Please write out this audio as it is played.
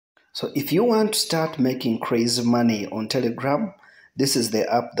So if you want to start making crazy money on Telegram, this is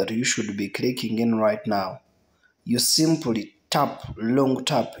the app that you should be clicking in right now. You simply long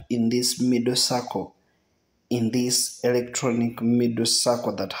tap in this middle circle, in this electronic middle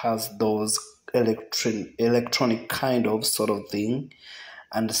circle that has those electronic kind of sort of thing,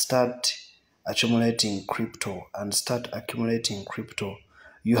 and start accumulating crypto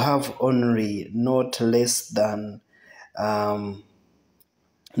You have only not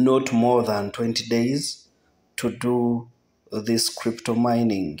more than 20 days to do this crypto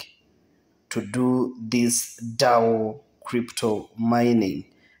mining, to do this DAO crypto mining.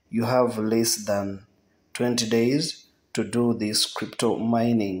 You have less than 20 days to do this crypto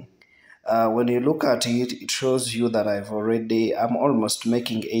mining. When you look at it, it shows you that I'm almost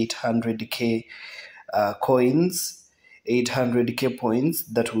making 800k coins, 800k points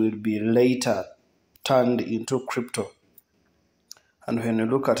that will be later turned into crypto. And when you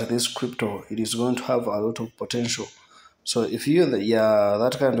look at this crypto, it is going to have a lot of potential. So if you're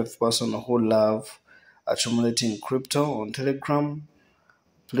that kind of person who love accumulating crypto on Telegram,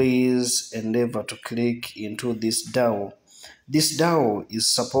 please endeavor to click into this DAO. This DAO is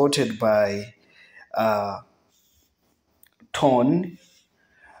supported by TON,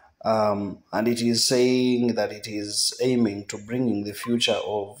 and it is saying that it is aiming to bringing the future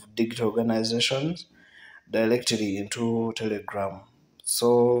of digital organizations directly into Telegram,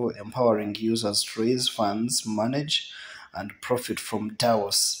 so empowering users to raise funds, manage, and profit from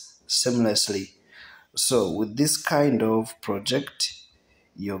DAOs seamlessly. So with this kind of project,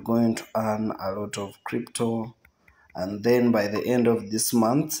 you're going to earn a lot of crypto, and then by the end of this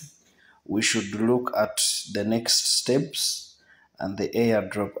month, we should look at the next steps and the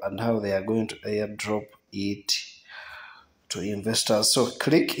airdrop and how they are going to airdrop it to investors. So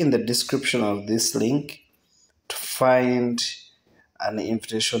click in the description of this link to find an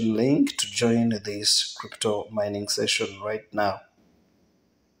invitation link to join this crypto mining session right now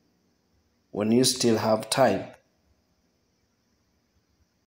when you still have time.